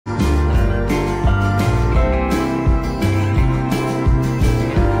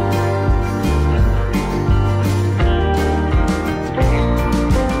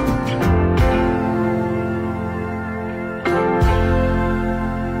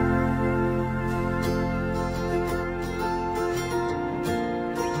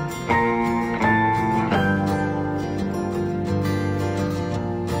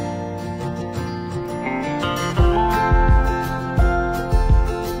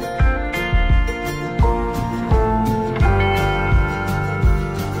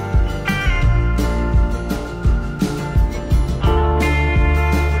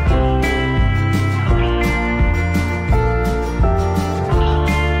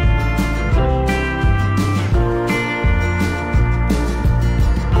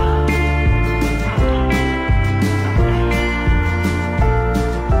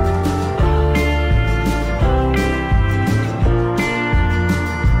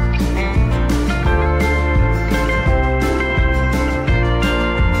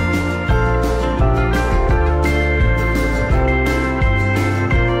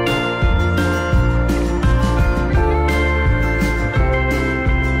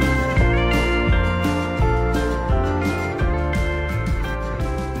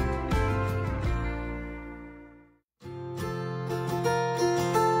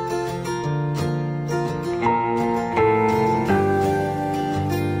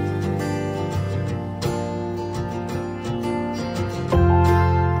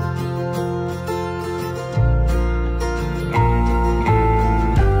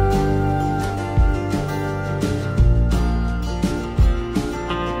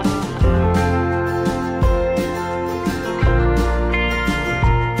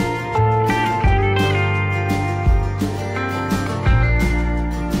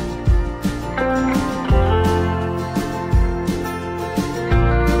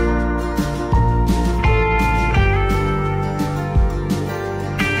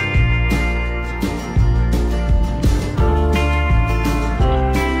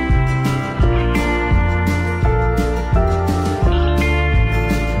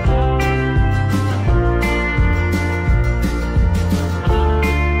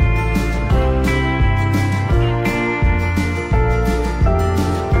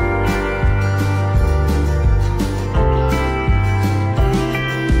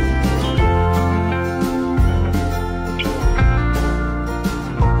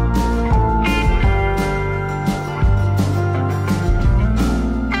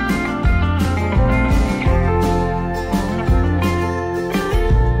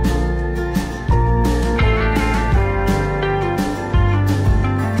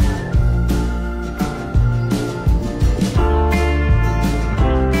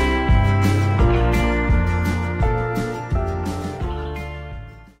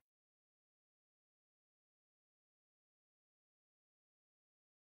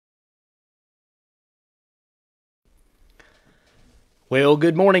Well,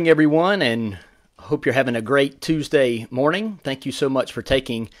 good morning, everyone, and hope you're having a great Tuesday morning. Thank you so much for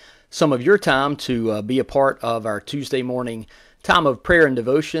taking some of your time to be a part of our Tuesday morning time of prayer and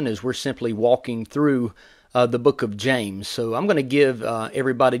devotion as we're simply walking through the book of James. So I'm going to give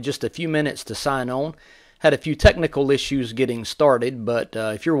everybody just a few minutes to sign on. Had a few technical issues getting started, but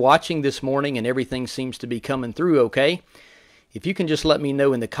if you're watching this morning and everything seems to be coming through okay, if you can just let me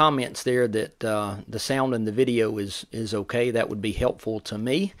know in the comments there that the sound and the video is okay, that would be helpful to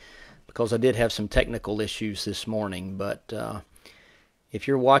me because I did have some technical issues this morning. But if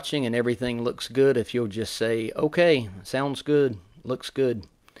you're watching and everything looks good, if you'll just say, okay, sounds good, looks good.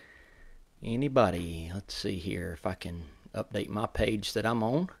 Anybody? Let's see here if I can update my page that I'm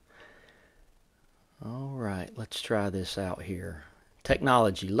on. All right, let's try this out here.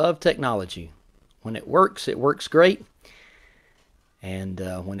 Technology, love technology. When it works great. And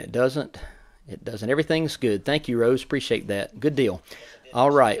when it doesn't, it doesn't. Everything's good. Thank you, Rose. Appreciate that. Good deal.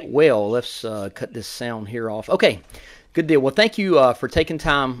 All right. Well, let's cut this sound here off. Okay. Good deal. Well, thank you for taking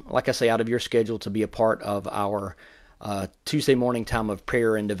time, like I say, out of your schedule to be a part of our Tuesday morning time of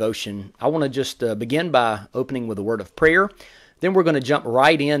prayer and devotion. I want to just begin by opening with a word of prayer. Then we're going to jump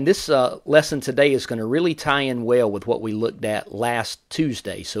right in. This lesson today is going to really tie in well with what we looked at last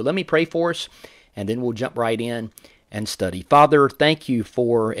Tuesday. So let me pray for us, and then we'll jump right in and study. Father, thank you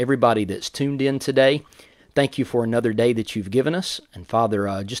for everybody that's tuned in today. Thank you for another day that you've given us. And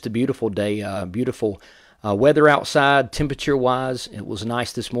Father, just a beautiful day, beautiful weather outside, temperature-wise. It was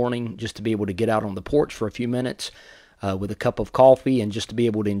nice this morning just to be able to get out on the porch for a few minutes with a cup of coffee and just to be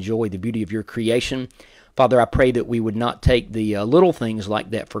able to enjoy the beauty of your creation. Father, I pray that we would not take the little things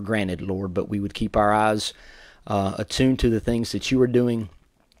like that for granted, Lord, but we would keep our eyes attuned to the things that you are doing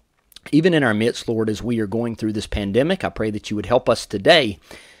even in our midst, Lord, as we are going through this pandemic. I pray that you would help us today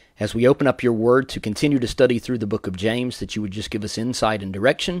as we open up your word to continue to study through the book of James, that you would just give us insight and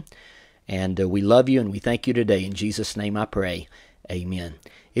direction. And we love you and we thank you today. In Jesus' name I pray. Amen.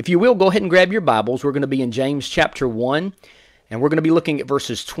 If you will, go ahead and grab your Bibles. We're going to be in James chapter 1, and we're going to be looking at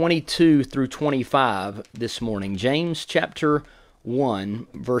verses 22 through 25 this morning. James chapter 1,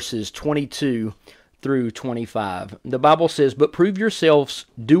 verses 22 through 25. The Bible says, "But prove yourselves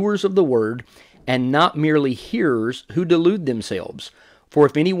doers of the word, and not merely hearers who delude themselves. For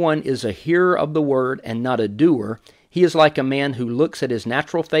if anyone is a hearer of the word and not a doer, he is like a man who looks at his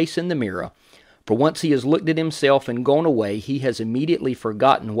natural face in the mirror. For once he has looked at himself and gone away, he has immediately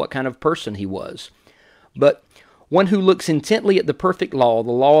forgotten what kind of person he was. But one who looks intently at the perfect law,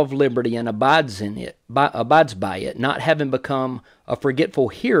 the law of liberty, and abides by it, not having become a forgetful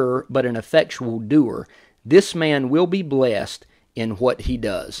hearer, but an effectual doer, this man will be blessed in what he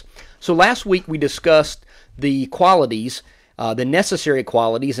does." So last week we discussed the qualities, the necessary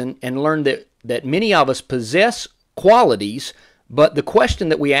qualities, and learned that many of us possess qualities, but the question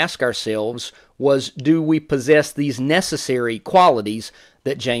that we ask ourselves was, do we possess these necessary qualities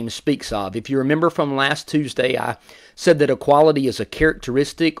that James speaks of? If you remember from last Tuesday, I said that a quality is a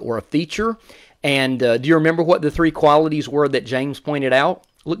characteristic or a feature. And do you remember what the three qualities were that James pointed out?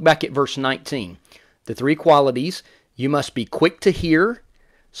 Look back at verse 19. The three qualities: you must be quick to hear,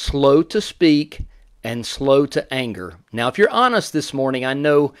 slow to speak, and slow to anger. Now, if you're honest this morning, I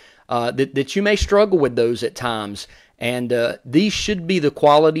know that you may struggle with those at times. And these should be the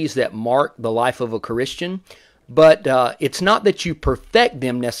qualities that mark the life of a Christian. But it's not that you perfect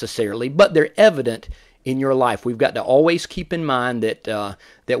them necessarily, but they're evident in your life. We've got to always keep in mind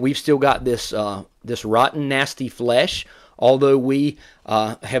that we've still got this rotten, nasty flesh. Although we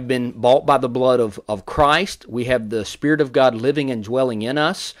have been bought by the blood of Christ, we have the Spirit of God living and dwelling in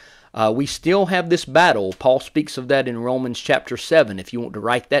us. We still have this battle. Paul speaks of that in Romans chapter 7. If you want to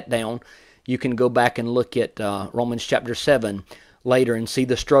write that down, you can go back and look at Romans chapter 7 later and see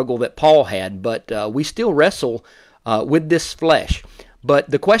the struggle that Paul had. But we still wrestle with this flesh. But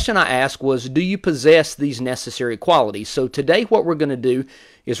the question I asked was, do you possess these necessary qualities? So today what we're going to do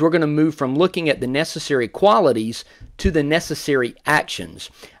is we're going to move from looking at the necessary qualities to the necessary actions.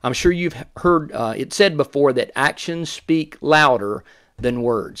 I'm sure you've heard it said before that actions speak louder than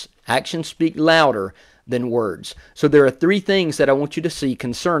words. Actions speak louder than words. So there are three things that I want you to see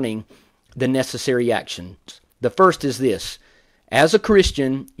concerning the necessary actions. The first is this: as a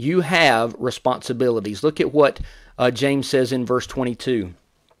Christian, you have responsibilities. Look at what James says in verse 22.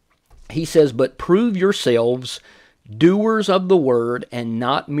 He says, "But prove yourselves doers of the word and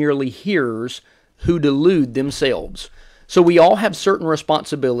not merely hearers who delude themselves." So we all have certain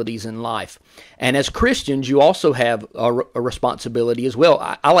responsibilities in life. And as Christians, you also have a responsibility as well.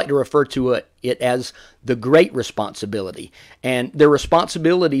 I like to refer to it as the great responsibility. And they're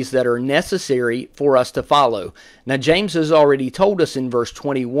responsibilities that are necessary for us to follow. Now, James has already told us in verse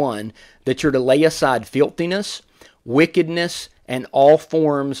 21 that you're to lay aside filthiness, wickedness, and all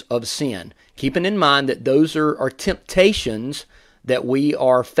forms of sin. Keeping in mind that those are temptations that we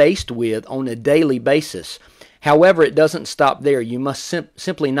are faced with on a daily basis. However, it doesn't stop there. You must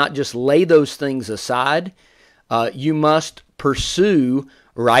simply not just lay those things aside. You must pursue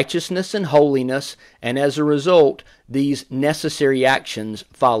righteousness and holiness, and as a result, these necessary actions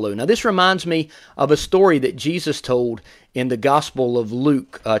follow. Now, this reminds me of a story that Jesus told in the Gospel of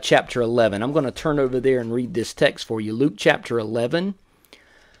Luke, chapter 11. I'm going to turn over there and read this text for you. Luke chapter 11.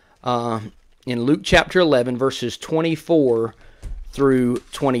 In Luke chapter 11, verses 24 through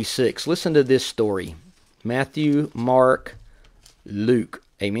 26. Listen to this story. Matthew, Mark, Luke.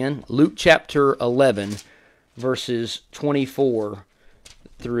 Amen. Luke chapter 11, verses 24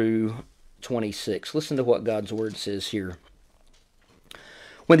 through 26. Listen to what God's word says here.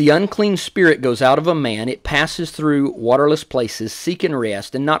 When the unclean spirit goes out of a man, it passes through waterless places, seeking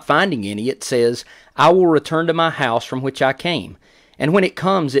rest, and not finding any, it says, I will return to my house from which I came. And when it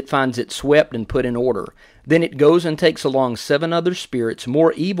comes, it finds it swept and put in order. Then it goes and takes along 7 other spirits,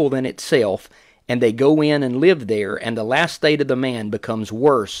 more evil than itself, and they go in and live there, and the last state of the man becomes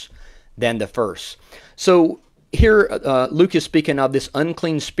worse than the first. So here Luke is speaking of this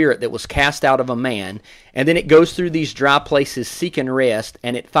unclean spirit that was cast out of a man, and then it goes through these dry places seeking rest,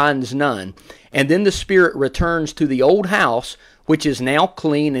 and it finds none. And then the spirit returns to the old house, which is now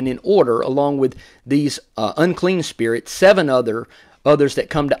clean and in order, along with these unclean spirits, 7 others that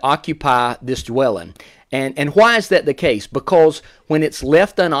come to occupy this dwelling. And why is that the case? Because when it's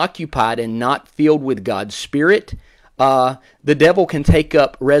left unoccupied and not filled with God's Spirit, the devil can take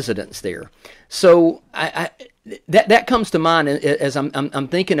up residence there. So that comes to mind as I'm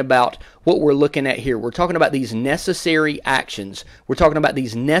thinking about what we're looking at here. We're talking about these necessary actions. We're talking about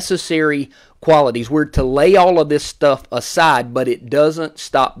these necessary qualities. We're to lay all of this stuff aside, but it doesn't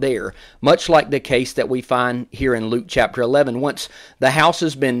stop there. Much like the case that we find here in Luke chapter 11. Once the house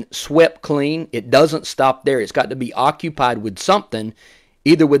has been swept clean, it doesn't stop there. It's got to be occupied with something,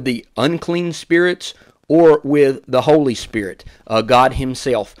 either with the unclean spirits or with the Holy Spirit, God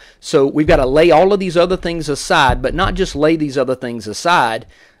Himself. So we've got to lay all of these other things aside, but not just lay these other things aside.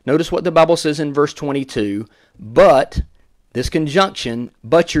 Notice what the Bible says in verse 22, but, this conjunction,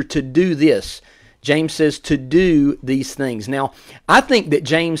 but you're to do this. James says to do these things. Now, I think that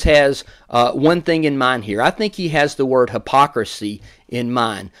James has one thing in mind here. I think he has the word hypocrisy in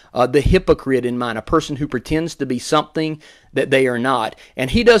mind, the hypocrite in mind, a person who pretends to be something that they are not. And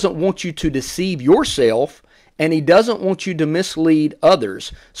he doesn't want you to deceive yourself, and he doesn't want you to mislead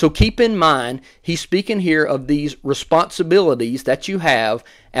others. So keep in mind, he's speaking here of these responsibilities that you have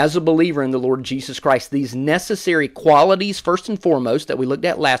as a believer in the Lord Jesus Christ, these necessary qualities, first and foremost, that we looked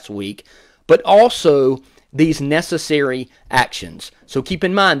at last week, but also these necessary actions. So keep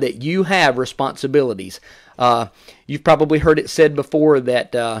in mind that you have responsibilities. You've probably heard it said before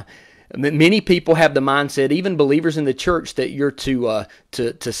that many people have the mindset, even believers in the church, that you're to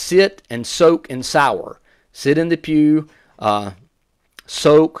sit and soak and sour. Sit in the pew,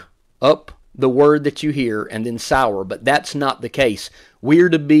 soak up the word that you hear, and then sour. But that's not the case. We're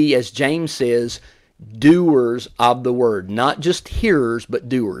to be, as James says, doers of the word, not just hearers, but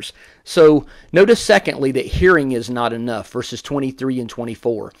doers. So notice secondly that hearing is not enough, verses 23 and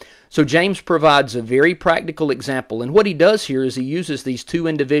 24. So James provides a very practical example, and what he does here is he uses these 2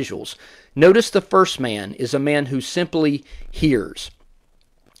 individuals. Notice the first man is a man who simply hears.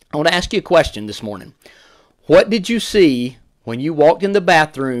 I want to ask you a question this morning. What did you see when you walked in the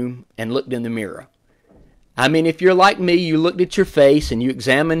bathroom and looked in the mirror? I mean, if you're like me, you looked at your face and you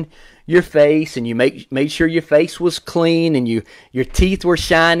examined your face and you made sure your face was clean and your teeth were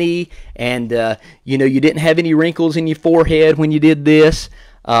shiny and you didn't have any wrinkles in your forehead when you did this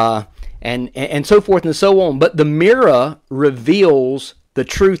and so forth and so on. But the mirror reveals the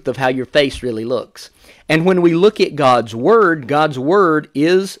truth of how your face really looks. And when we look at God's Word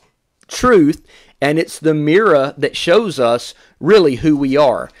is truth, and it's the mirror that shows us really who we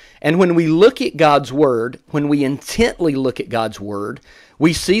are. And when we look at God's Word, when we intently look at God's Word,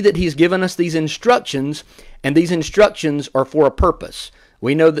 we see that He's given us these instructions, and these instructions are for a purpose.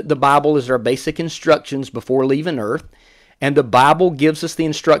 We know that the Bible is our basic instructions before leaving earth, and the Bible gives us the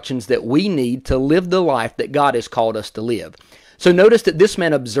instructions that we need to live the life that God has called us to live. So notice that this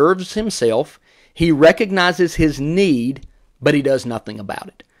man observes himself, he recognizes his need, but he does nothing about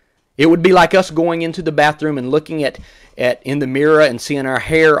it. It would be like us going into the bathroom and looking at in the mirror and seeing our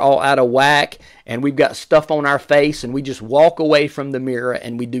hair all out of whack and we've got stuff on our face and we just walk away from the mirror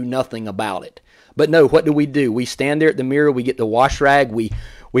and we do nothing about it. But no, what do? We stand there at the mirror, we get the wash rag, we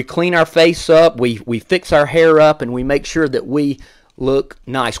clean our face up, we fix our hair up, and we make sure that we look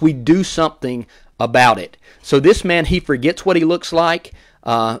nice. We do something about it. So this man, he forgets what he looks like,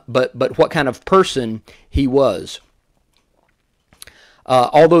 but what kind of person he was.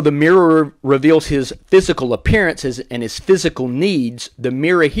 Although the mirror reveals his physical appearance and his physical needs, the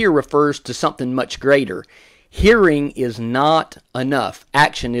mirror here refers to something much greater. Hearing is not enough.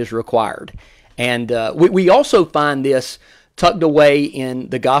 Action is required. And we also find this tucked away in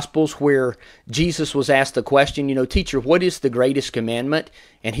the Gospels where Jesus was asked the question, teacher, what is the greatest commandment?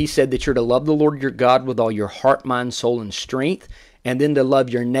 And he said that you're to love the Lord your God with all your heart, mind, soul, and strength, and then to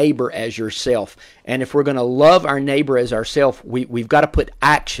love your neighbor as yourself. And if we're going to love our neighbor as ourselves, we've got to put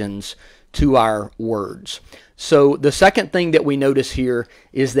actions to our words. So the second thing that we notice here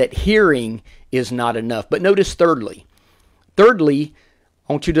is that hearing is not enough. But notice thirdly,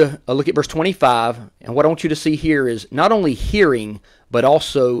 I want you to look at verse 25, and what I want you to see here is not only hearing, but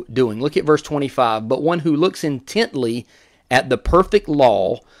also doing. Look at verse 25. But one who looks intently at the perfect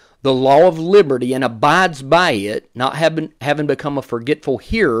law, the law of liberty, and abides by it, not having become a forgetful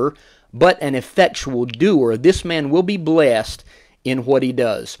hearer, but an effectual doer, this man will be blessed in what he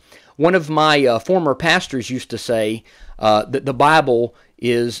does. One of my former pastors used to say that the Bible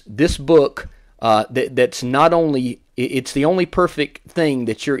is this book that's not only, it's the only perfect thing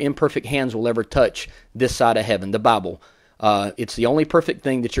that your imperfect hands will ever touch this side of heaven, the Bible. It's the only perfect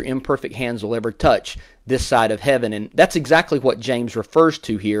thing that your imperfect hands will ever touch this side of heaven. And that's exactly what James refers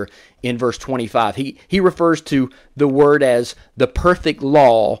to here in verse 25. He refers to the word as the perfect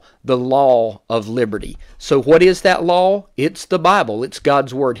law, the law of liberty. So what is that law? It's the Bible. It's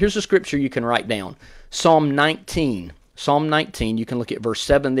God's word. Here's a scripture you can write down. Psalm 19. Psalm 19, you can look at verse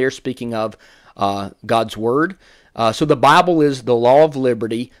 7 there, speaking of God's word. So the Bible is the law of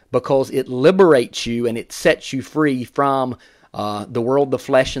liberty because it liberates you and it sets you free from the world, the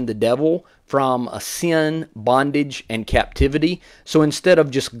flesh, and the devil, from sin, bondage, and captivity. So instead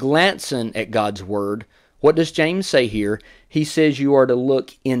of just glancing at God's word, what does James say here? He says you are to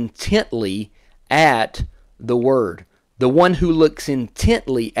look intently at the word. The one who looks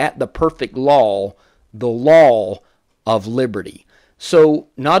intently at the perfect law, the law of liberty. So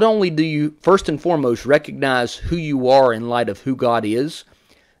not only do you, first and foremost, recognize who you are in light of who God is,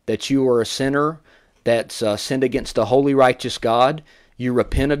 that you are a sinner that's sinned against a holy, righteous God. You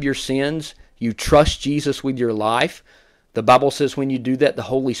repent of your sins. You trust Jesus with your life. The Bible says when you do that, the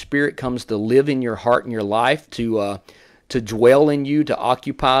Holy Spirit comes to live in your heart and your life, to dwell in you, to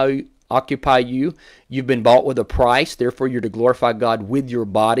occupy you. You've been bought with a price. Therefore, you're to glorify God with your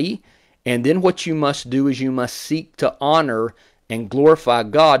body. And then what you must do is you must seek to honor and glorify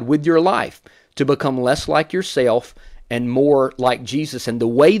God with your life, to become less like yourself and more like Jesus. And the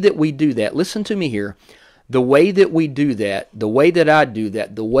way that we do that, listen to me here, the way that we do that, the way that I do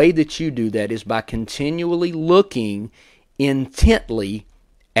that, the way that you do that is by continually looking intently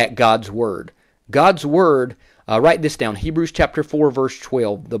at God's Word. God's Word, write this down, Hebrews chapter 4, verse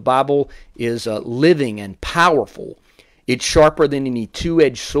 12. The Bible is living and powerful. It's sharper than any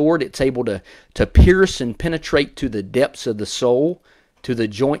two-edged sword. It's able to pierce and penetrate to the depths of the soul, to the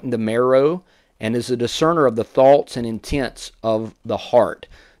joint and the marrow, and is a discerner of the thoughts and intents of the heart.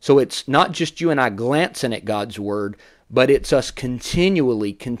 So it's not just you and I glancing at God's Word, but it's us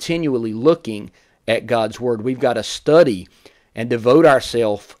continually looking at God's Word. We've got to study and devote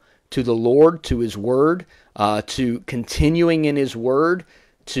ourselves to the Lord, to His Word, to continuing in His Word,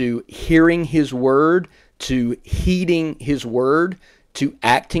 to hearing His Word, to heeding His Word, to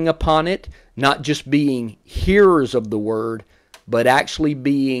acting upon it, not just being hearers of the Word, but actually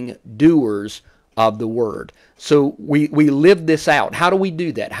being doers of the Word. So we live this out. How do we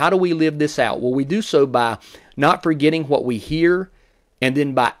do that? How do we live this out? Well, we do so by not forgetting what we hear and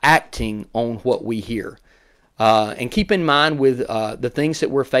then by acting on what we hear. And keep in mind with the things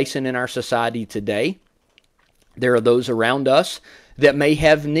that we're facing in our society today, there are those around us that may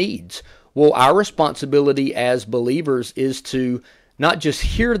have needs. Well, our responsibility as believers is to not just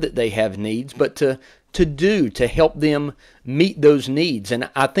hear that they have needs, but to help them meet those needs. And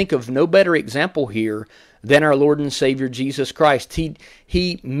I think of no better example here than our Lord and Savior Jesus Christ.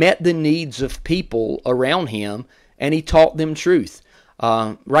 He met the needs of people around Him, and He taught them truth.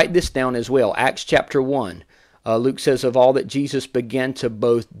 Write this down as well, Acts chapter 1. Luke says, of all that Jesus began to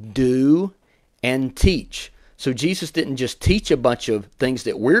both do and teach. So Jesus didn't just teach a bunch of things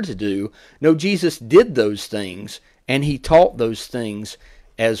that we're to do. No, Jesus did those things, and He taught those things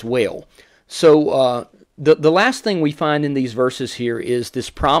as well. So the last thing we find in these verses here is this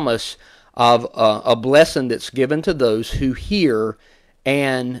promise of a blessing that's given to those who hear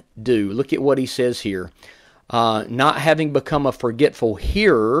and do. Look at what he says here. Not having become a forgetful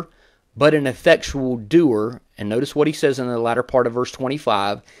hearer, but an effectual doer. And notice what he says in the latter part of verse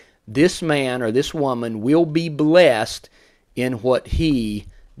 25. This man or this woman will be blessed in what he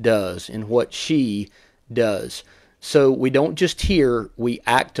does, in what she does. So we don't just hear, we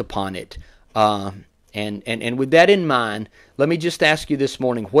act upon it. And with that in mind, let me just ask you this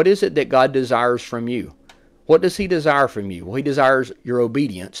morning, what is it that God desires from you? What does he desire from you? Well, he desires your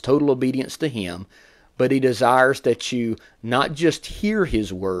obedience, total obedience to him, but he desires that you not just hear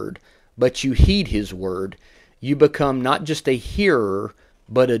his word, but you heed his word. You become not just a hearer,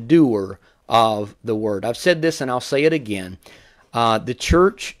 but a doer of the word. I've said this and I'll say it again. The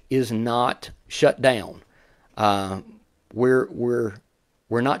church is not shut down. We're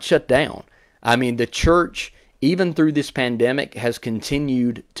not shut down. I mean, the church, even through this pandemic, has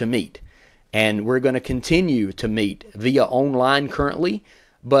continued to meet. And we're going to continue to meet via online currently.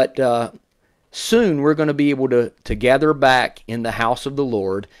 But soon we're going to be able to gather back in the house of the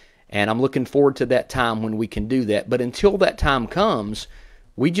Lord. And I'm looking forward to that time when we can do that. But until that time comes,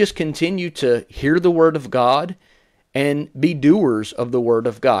 we just continue to hear the Word of God and be doers of the Word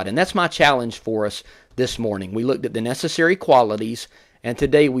of God. And that's my challenge for us this morning. We looked at the necessary qualities, and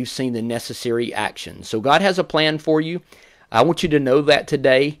today we've seen the necessary actions. So God has a plan for you. I want you to know that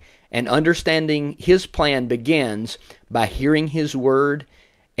today. And understanding His plan begins by hearing His Word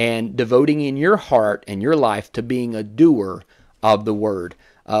and devoting in your heart and your life to being a doer of the Word.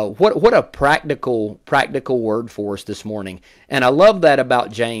 What a practical word for us this morning. And I love that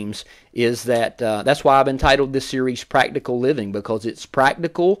about James, is that that's why I've entitled this series Practical Living, because it's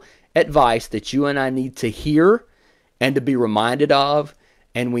practical advice that you and I need to hear and to be reminded of,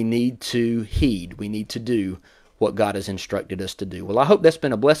 and we need to heed. We need to do what God has instructed us to do. Well, I hope that's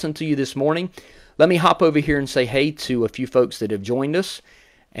been a blessing to you this morning. Let me hop over here and say hey to a few folks that have joined us,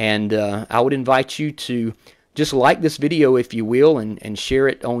 and I would invite you to just like this video, if you will, and share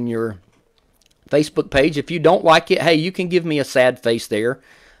it on your Facebook page. If you don't like it, hey, you can give me a sad face there.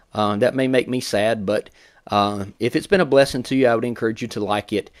 That may make me sad, but if it's been a blessing to you, I would encourage you to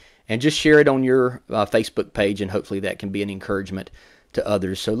like it and just share it on your Facebook page, and hopefully that can be an encouragement to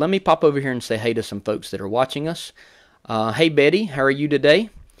others. So let me pop over here and say hey to some folks that are watching us. Hey, Betty, how are you today?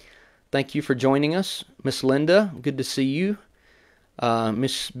 Thank you for joining us. Miss Linda, good to see you.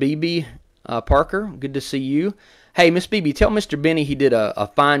 Miss BB Parker, good to see you. Hey, Miss BB, tell Mr. Benny he did a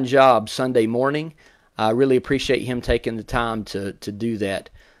fine job Sunday morning. I really appreciate him taking the time to do that,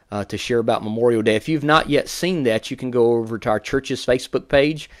 to share about Memorial Day. If you've not yet seen that, you can go over to our church's Facebook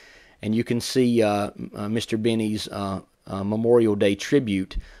page, and you can see Mr. Benny's Memorial Day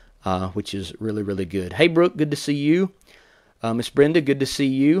tribute, which is really, really good. Hey, Brooke, good to see you. Miss Brenda, good to see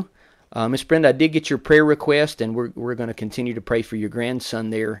you. Miss Brenda, I did get your prayer request, and we're going to continue to pray for your grandson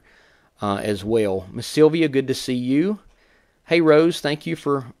there as well. Miss Sylvia, good to see you. Hey, Rose, thank you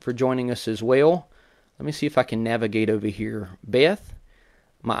for joining us as well. Let me see if I can navigate over here. Beth,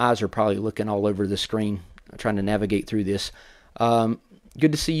 my eyes are probably looking all over the screen, trying to navigate through this.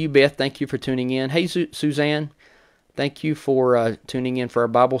 Good to see you, Beth. Thank you for tuning in. Hey, Suzanne, thank you for tuning in for our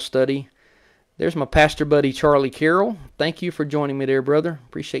Bible study. There's my pastor buddy, Charlie Carroll. Thank you for joining me there, brother.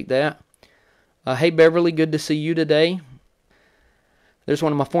 Appreciate that. Hey, Beverly, good to see you today. There's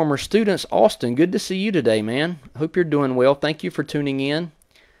one of my former students, Austin. Good to see you today, man. Hope you're doing well. Thank you for tuning in.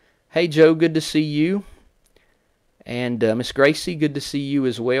 Hey, Joe, good to see you. And Miss Gracie, good to see you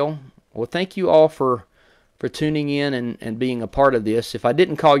as well. Well, thank you all for tuning in and being a part of this. If I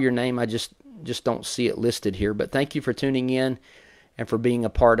didn't call your name, I just don't see it listed here. But thank you for tuning in and for being a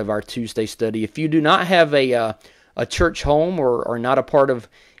part of our Tuesday study. If you do not have a church home or not a part of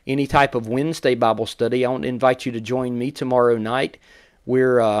any type of Wednesday Bible study, I want to invite you to join me tomorrow night.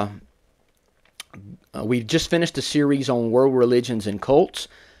 We've just finished a series on world religions and cults,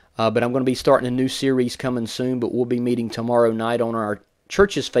 but I'm going to be starting a new series coming soon, but we'll be meeting tomorrow night on our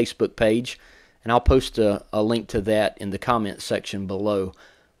church's Facebook page, and I'll post a link to that in the comment section below.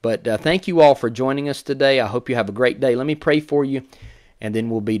 But thank you all for joining us today. I hope you have a great day. Let me pray for you, and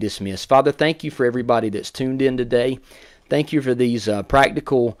then we'll be dismissed. Father, thank you for everybody that's tuned in today. Thank you for these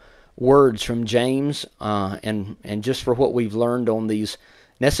practical words from James, and just for what we've learned on these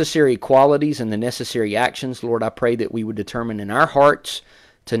necessary qualities and the necessary actions. Lord, I pray that we would determine in our hearts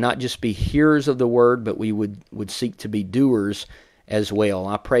to not just be hearers of the word, but we would seek to be doers as well.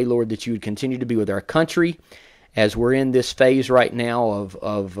 I pray, Lord, that you would continue to be with our country as we're in this phase right now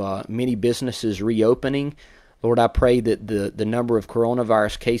of many businesses reopening. Lord, I pray that the number of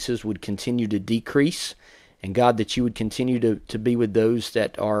coronavirus cases would continue to decrease. And God, that you would continue to be with those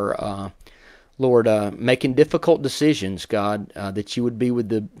that are, Lord, making difficult decisions, God, that you would be with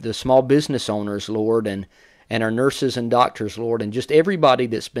the small business owners, Lord, and our nurses and doctors, Lord, and just everybody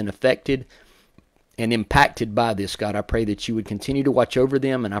that's been affected and impacted by this, God. I pray that you would continue to watch over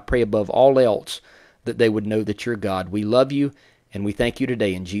them, and I pray above all else that they would know that you're God. We love you, and we thank you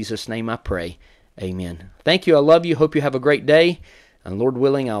today. In Jesus' name I pray. Amen. Thank you. I love you. Hope you have a great day. And Lord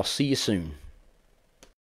willing, I'll see you soon.